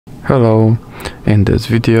Hello, in this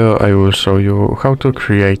video I will show you how to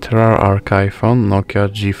create RAR archive on Nokia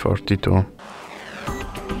G42.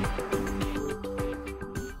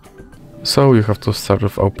 So you have to start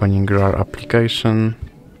with opening RAR application.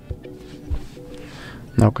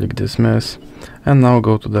 Now click dismiss and now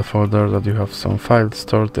go to the folder that you have some files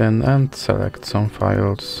stored in and select some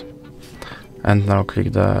files. And now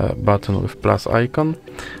click the button with plus icon,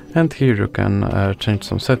 and here you can change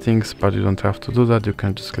some settings, but you don't have to do that, you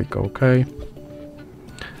can just click OK.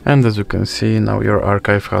 And as you can see, now your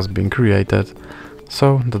archive has been created.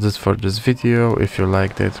 So that is for this video. If you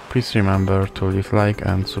liked it, please remember to leave like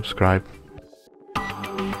and subscribe.